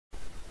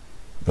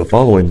The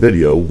following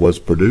video was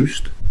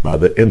produced by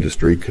the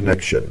Industry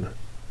Connection.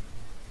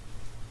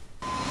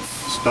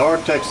 Star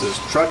Texas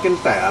Truck and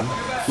Fab,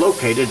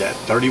 located at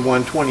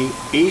 3120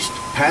 East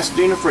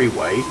Pasadena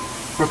Freeway,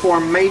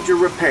 perform major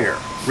repair,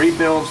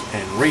 rebuilds,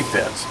 and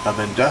refits of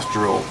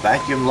industrial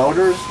vacuum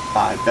loaders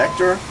by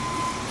Vector,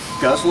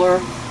 Guzzler,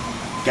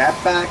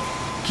 Gapvac,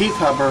 Keith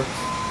Huber,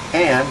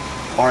 and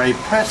are a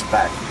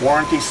press-back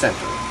warranty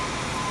center.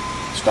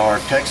 Star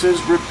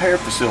Texas Repair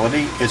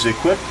Facility is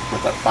equipped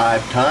with a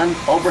 5-ton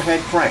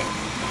overhead crane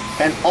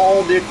and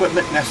all the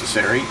equipment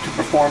necessary to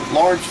perform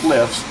large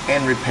lifts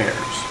and repairs.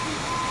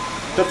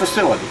 The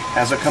facility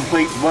has a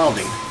complete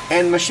welding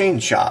and machine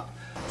shop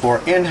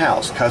for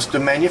in-house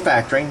custom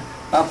manufacturing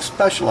of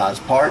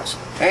specialized parts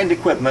and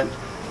equipment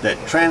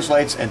that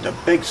translates into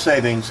big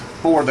savings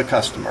for the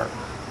customer.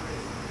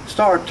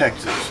 Star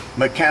Texas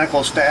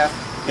mechanical staff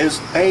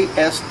is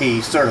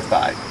ASE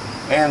certified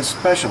and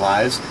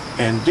specialize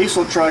in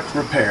diesel truck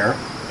repair,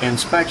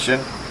 inspection,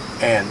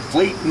 and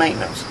fleet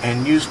maintenance,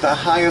 and use the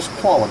highest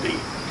quality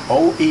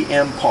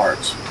OEM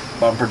parts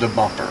bumper to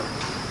bumper.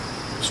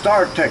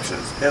 Star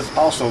Texas is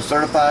also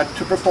certified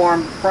to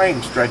perform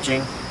frame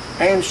stretching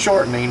and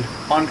shortening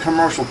on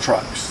commercial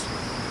trucks.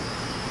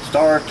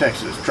 Star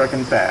Texas Truck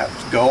and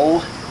Fab's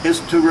goal is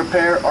to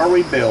repair or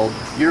rebuild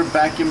your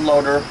vacuum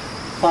loader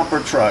bumper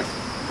truck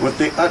with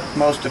the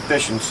utmost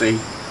efficiency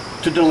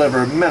to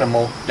deliver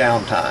minimal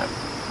downtime.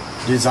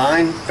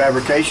 Design,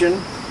 fabrication,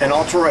 and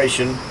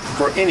alteration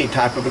for any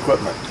type of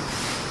equipment.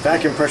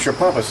 Vacuum pressure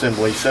pump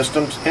assembly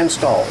systems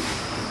installed.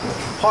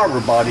 Harbor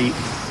body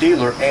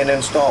dealer and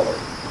installer.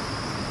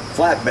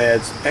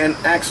 Flatbeds and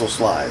axle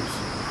slides.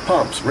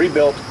 Pumps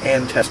rebuilt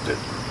and tested.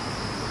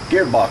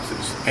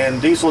 Gearboxes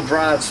and diesel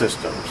drive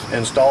systems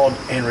installed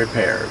and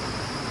repaired.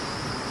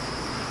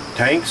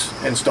 Tanks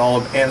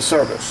installed and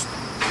serviced.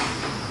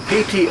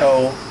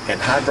 PTO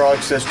and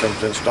hydraulic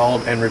systems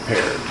installed and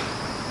repaired.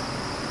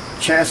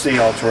 Chassis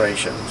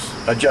alterations,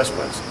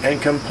 adjustments,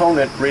 and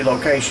component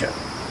relocation.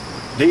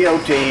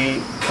 DOT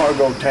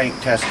cargo tank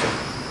testing.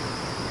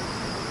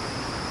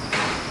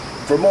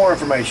 For more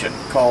information,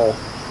 call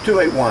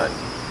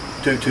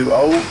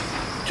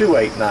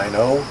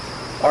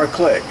 281-220-2890 or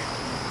click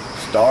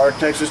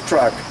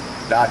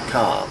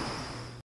StarTexasTruck.com.